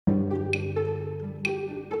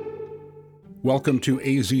Welcome to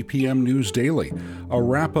AZPM News Daily, a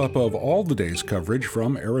wrap-up of all the day's coverage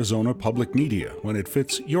from Arizona Public Media when it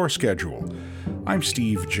fits your schedule. I'm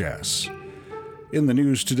Steve Jess. In the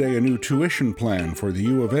news today, a new tuition plan for the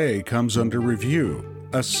U of A comes under review.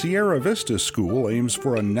 A Sierra Vista school aims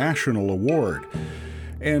for a national award.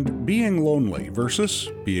 And being lonely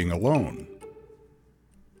versus being alone.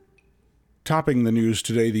 Topping the news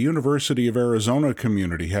today, the University of Arizona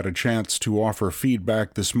community had a chance to offer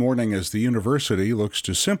feedback this morning as the university looks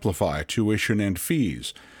to simplify tuition and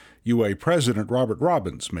fees. UA President Robert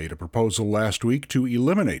Robbins made a proposal last week to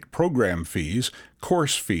eliminate program fees,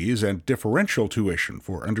 course fees, and differential tuition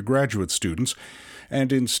for undergraduate students,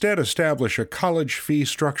 and instead establish a college fee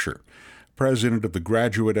structure. President of the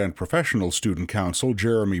Graduate and Professional Student Council,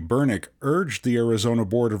 Jeremy Bernick, urged the Arizona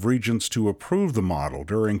Board of Regents to approve the model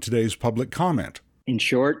during today's public comment. In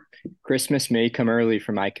short, Christmas may come early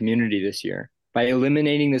for my community this year. By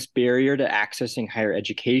eliminating this barrier to accessing higher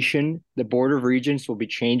education, the Board of Regents will be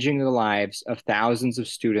changing the lives of thousands of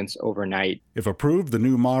students overnight. If approved, the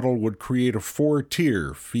new model would create a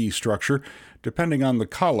 4-tier fee structure, depending on the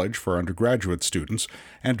college for undergraduate students,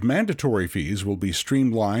 and mandatory fees will be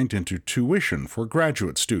streamlined into tuition for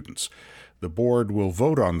graduate students. The board will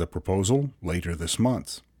vote on the proposal later this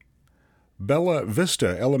month. Bella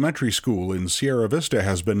Vista Elementary School in Sierra Vista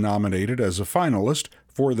has been nominated as a finalist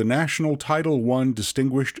for the National Title I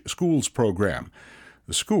Distinguished Schools Program.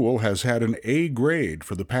 The school has had an A grade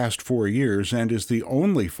for the past 4 years and is the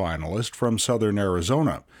only finalist from southern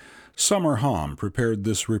Arizona. Summer Hom prepared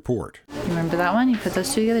this report. Remember that one? You put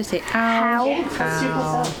those two together, say ow.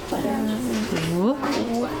 Ow.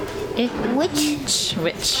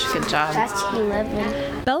 Which. Good job. That's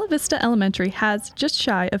 11. Bella Vista Elementary has just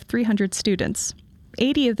shy of 300 students.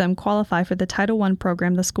 80 of them qualify for the Title I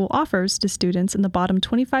program the school offers to students in the bottom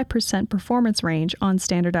 25% performance range on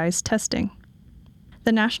standardized testing.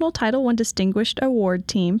 The National Title I Distinguished Award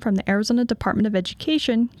team from the Arizona Department of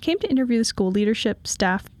Education came to interview the school leadership,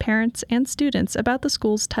 staff, parents, and students about the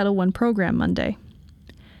school's Title I program Monday.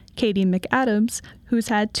 Katie McAdams, who's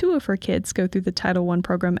had 2 of her kids go through the Title I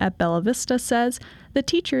program at Bella Vista, says the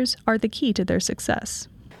teachers are the key to their success.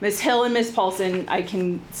 Ms. Hill and Ms. Paulson, I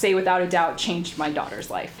can say without a doubt, changed my daughter's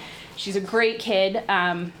life. She's a great kid,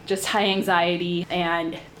 just high anxiety,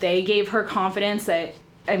 and they gave her confidence that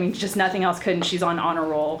just nothing else could, and she's on honor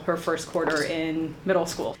roll her first quarter in middle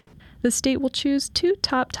school. The state will choose 2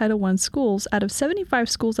 top Title I schools out of 75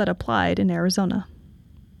 schools that applied in Arizona.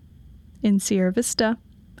 In Sierra Vista,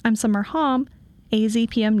 I'm Summer Hom,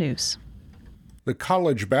 AZPM News. The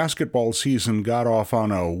college basketball season got off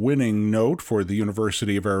on a winning note for the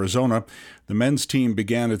University of Arizona. The men's team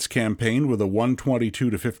began its campaign with a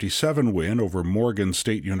 122-57 win over Morgan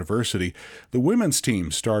State University. The women's team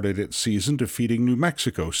started its season defeating New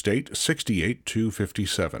Mexico State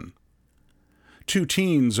 68-57. 2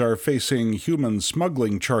 teens are facing human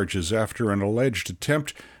smuggling charges after an alleged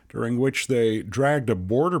attempt during which they dragged a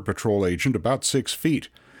Border Patrol agent about 6 feet.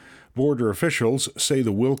 Border officials say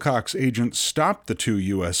the Wilcox agent stopped the 2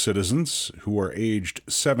 U.S. citizens, who are aged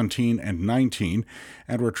 17 and 19,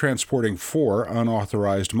 and were transporting 4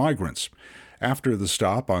 unauthorized migrants. After the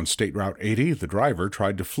stop on State Route 80, the driver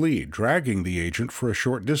tried to flee, dragging the agent for a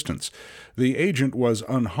short distance. The agent was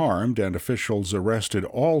unharmed, and officials arrested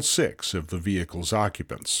all 6 of the vehicle's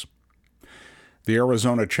occupants. The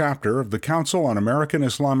Arizona chapter of the Council on American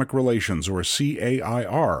Islamic Relations, or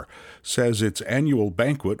CAIR, says its annual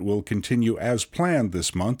banquet will continue as planned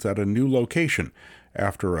this month at a new location,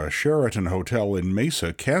 after a Sheraton hotel in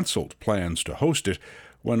Mesa canceled plans to host it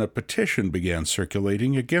when a petition began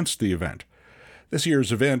circulating against the event. This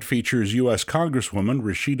year's event features U.S. Congresswoman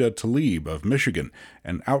Rashida Tlaib of Michigan,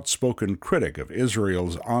 an outspoken critic of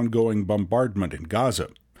Israel's ongoing bombardment in Gaza.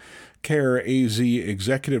 CARE AZ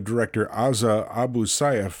Executive Director Azza Abu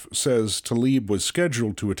Sayyaf says Tlaib was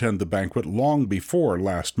scheduled to attend the banquet long before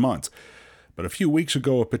last month. But a few weeks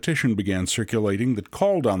ago, a petition began circulating that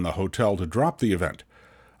called on the hotel to drop the event.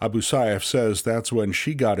 Abu Sayyaf says that's when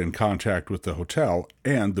she got in contact with the hotel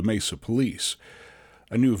and the Mesa police.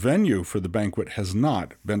 A new venue for the banquet has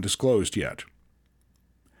not been disclosed yet.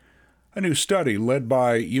 A new study led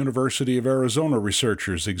by University of Arizona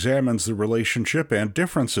researchers examines the relationship and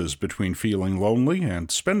differences between feeling lonely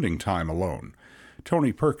and spending time alone.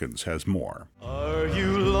 Tony Perkins has more. Are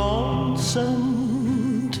you lonesome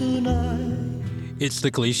tonight? It's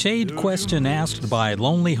the cliched question asked by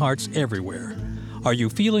lonely hearts everywhere. Are you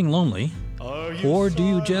feeling lonely? Or do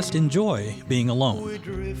you just enjoy being alone?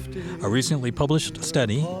 A recently published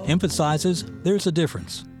study emphasizes there's a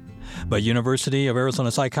difference. But University of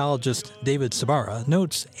Arizona psychologist David Sabara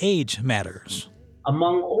notes age matters.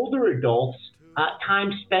 Among older adults,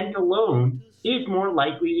 time spent alone is more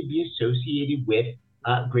likely to be associated with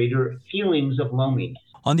greater feelings of loneliness.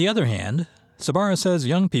 On the other hand, Sabara says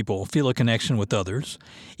young people feel a connection with others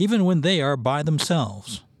even when they are by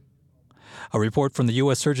themselves. A report from the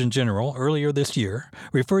U.S. Surgeon General earlier this year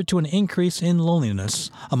referred to an increase in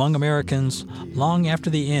loneliness among Americans long after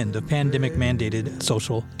the end of pandemic-mandated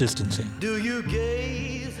social distancing.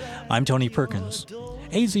 I'm Tony Perkins,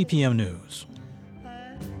 AZPM News.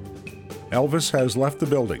 Elvis has left the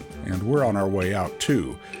building, and we're on our way out,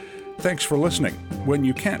 too. Thanks for listening. When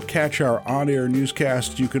you can't catch our on-air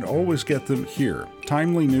newscasts, you can always get them here.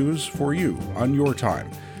 Timely news for you on your time.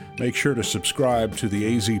 Make sure to subscribe to the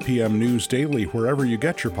AZPM News Daily wherever you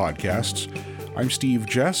get your podcasts. I'm Steve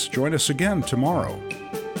Jess. Join us again tomorrow.